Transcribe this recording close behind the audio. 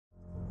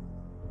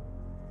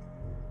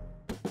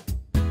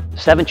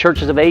Seven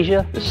churches of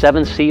Asia, the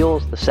seven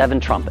seals, the seven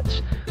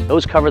trumpets.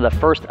 Those cover the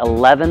first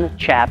 11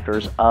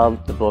 chapters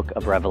of the book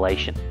of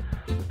Revelation.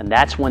 And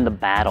that's when the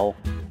battle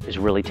is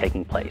really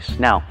taking place.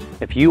 Now,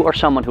 if you are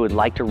someone who would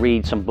like to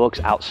read some books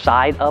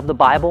outside of the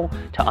Bible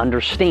to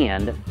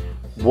understand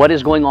what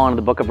is going on in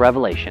the book of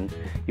Revelation,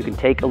 you can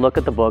take a look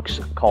at the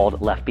books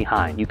called Left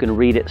Behind. You can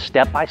read it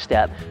step by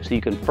step so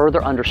you can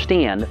further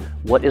understand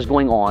what is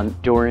going on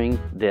during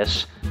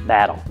this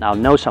battle. Now,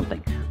 know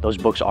something. Those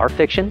books are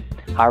fiction.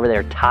 However,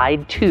 they're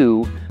tied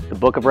to the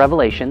book of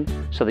Revelation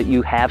so that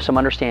you have some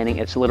understanding.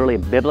 It's literally a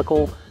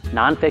biblical,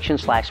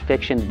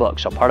 nonfiction/fiction book.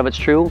 So part of it's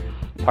true,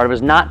 part of it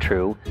is not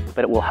true,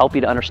 but it will help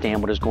you to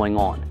understand what is going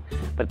on.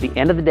 But at the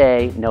end of the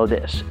day, know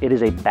this. It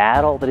is a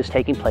battle that is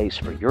taking place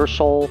for your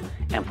soul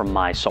and for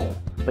my soul.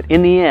 But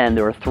in the end,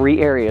 there are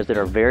three areas that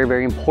are very,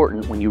 very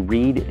important when you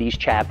read these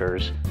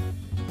chapters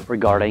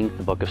regarding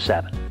the book of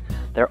Seven.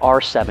 There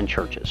are seven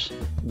churches.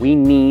 We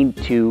need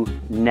to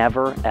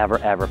never, ever,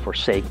 ever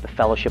forsake the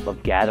fellowship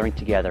of gathering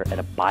together at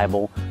a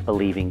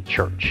Bible-believing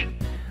church.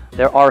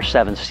 There are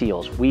seven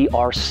seals. We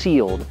are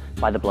sealed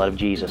by the blood of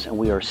Jesus, and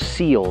we are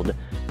sealed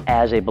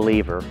as a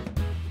believer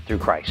through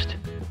Christ.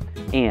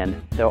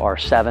 And there are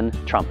seven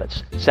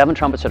trumpets. Seven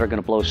trumpets that are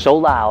going to blow so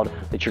loud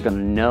that you're going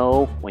to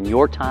know when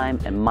your time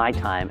and my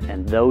time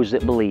and those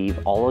that believe,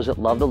 all those that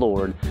love the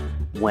Lord,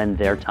 when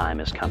their time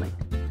is coming.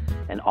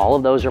 And all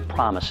of those are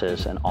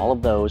promises, and all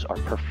of those are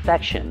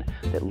perfection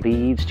that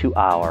leads to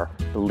our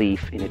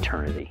belief in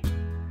eternity.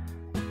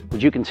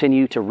 Would you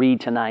continue to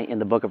read tonight in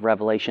the book of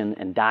Revelation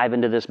and dive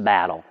into this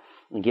battle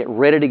and get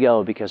ready to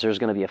go, because there's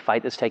going to be a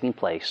fight that's taking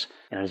place,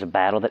 and it is a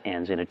battle that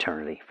ends in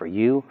eternity for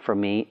you, for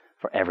me,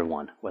 for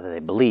everyone, whether they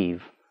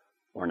believe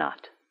or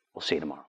not. We'll see you tomorrow.